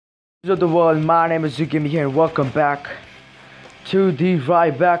of the world, my name is Mdickie here and welcome back to the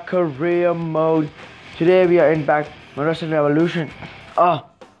Ryback career mode. Today we are in back Revoloution. I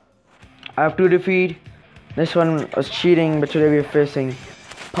have 2 defeat. This one was cheating, but today we are facing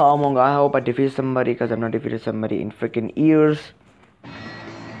PowerMonger. I hope I defeat somebody because I've not defeated somebody in freaking years.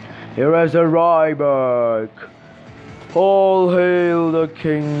 Here is a Ryback. All hail the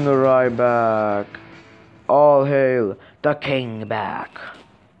King Ryback. All hail the King back.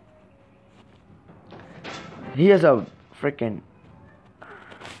 He has a freaking.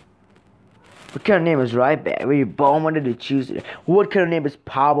 What kind of name is Ryback? Were you born? When did you choose it? What kind of name is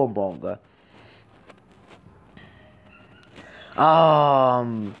PowerMonger?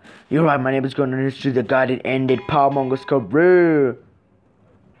 You're right. My name is going to history. The guy that ended PowerMonger's career.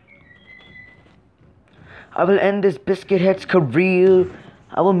 I will end this biscuit head's career.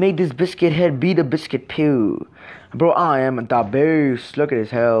 I will make this biscuit head be the biscuit pew. Bro, I am the beast. Look at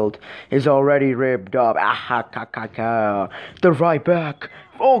his health. He's already ripped up. The Ryback.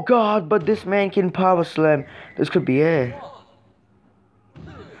 Oh god, but this man can power slam. This could be it.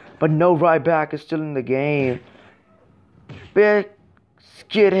 But no, Ryback is still in the game.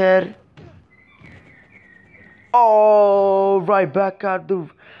 Biscuit head. Oh, Ryback got the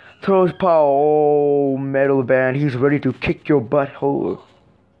throws power. Oh, metal band. He's ready to kick your butthole.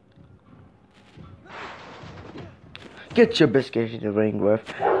 Get your biscuit in the ring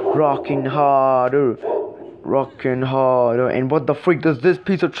with rocking harder. And what the freak does this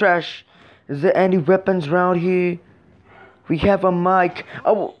piece of trash? Is there any weapons around here? We have a mic.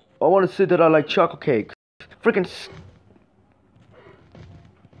 I want to say that I like chocolate cakes. Freaking.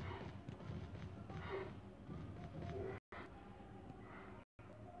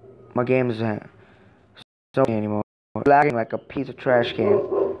 My game is so anymore. Lagging like a piece of trash can.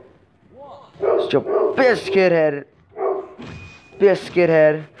 It's your biscuit head. Biscuit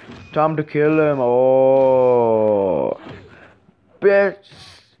head. Time to kill him. Oh.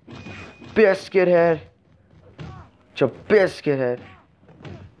 Biscuit head. It's your biscuit head.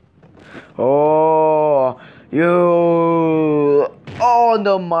 Oh. You. Oh,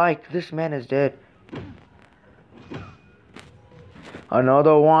 the mic. This man is dead.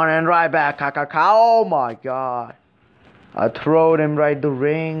 Another one and Ryback. Oh my god. I throwed him right the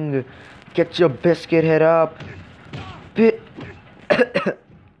ring. Get your biscuit head up.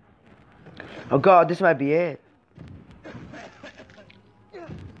 Oh god, this might be it.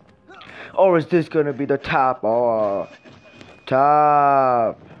 Or is this gonna be the top? Oh,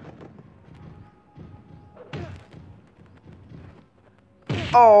 top.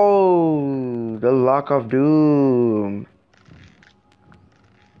 Oh, the lock of doom.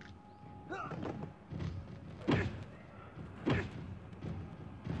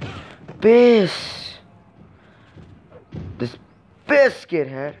 This biscuit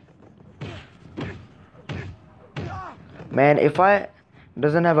head. Man, if I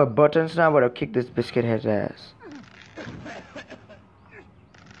doesn't have a buttons now, I would have kicked this biscuit head's ass.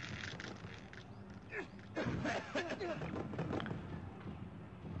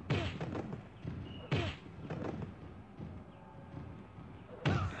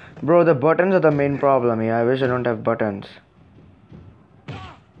 Bro, the buttons are the main problem here. I wish I don't have buttons.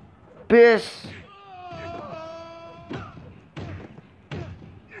 Piss.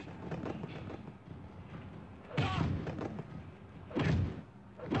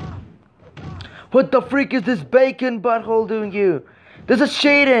 What the freak is this bacon butthole doing you? This is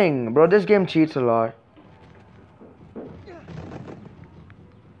cheating! Bro, this game cheats a lot.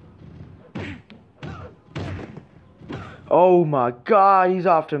 Oh my god, he's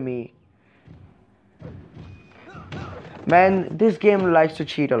after me. Man, this game likes to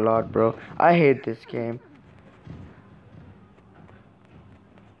cheat a lot, bro. I hate this game.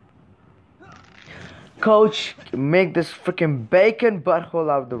 Coach, make this freaking bacon butthole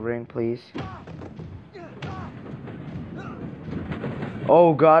out of the ring, please.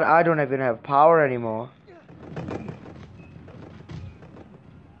 Oh god, I don't even have power anymore.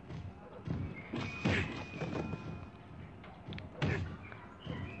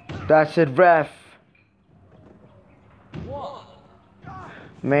 That's it, ref.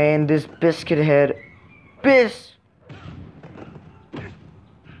 Man, this biscuit head.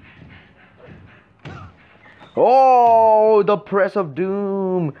 Oh, the press of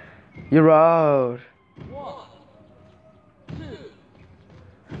doom. You're out.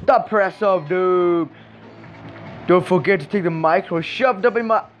 The press of doom. Don't forget to take the micro shoved up in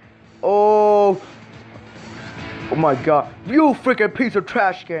my. Oh my god. You freaking piece of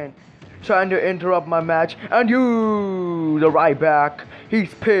trash can. Trying to interrupt my match. And you, the Ryback.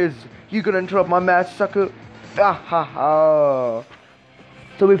 He's pissed. You gonna interrupt my match, sucker. Ah ha ha.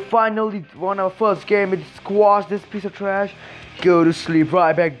 So we finally won our first game. We squashed this piece of trash. Go to sleep.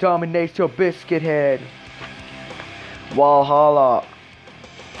 Ryback dominates your biscuit head. Valhalla.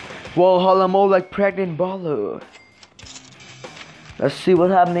 Valhalla more like pregnant baller. Let's see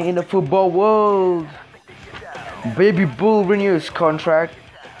what's happening in the football world. Baby Bull renews contract.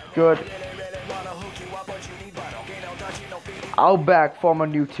 Good. Outback form a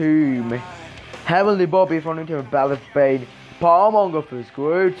new team. Heavenly Bobby from the team Ballad Bane. PowerMonger feels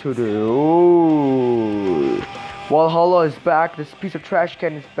great today. Ooh. Valhalla is back. This piece of trash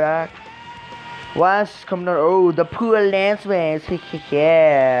can is back. Lance is coming out. Oh, the poor Lance man.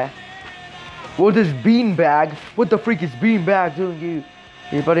 Yeah. What is Beanbag? What the freak is Beanbag doing?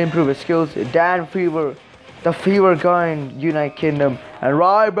 You better improve his skills. Dan Fever. The Fever guy in United Kingdom. And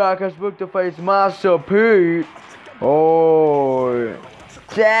Ryback has booked to face Master Pete. Oh.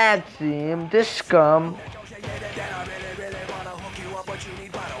 Tag team. This scum.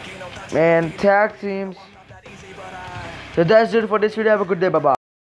 And tag teams. So that's it for this video. Have a good day. Bye bye.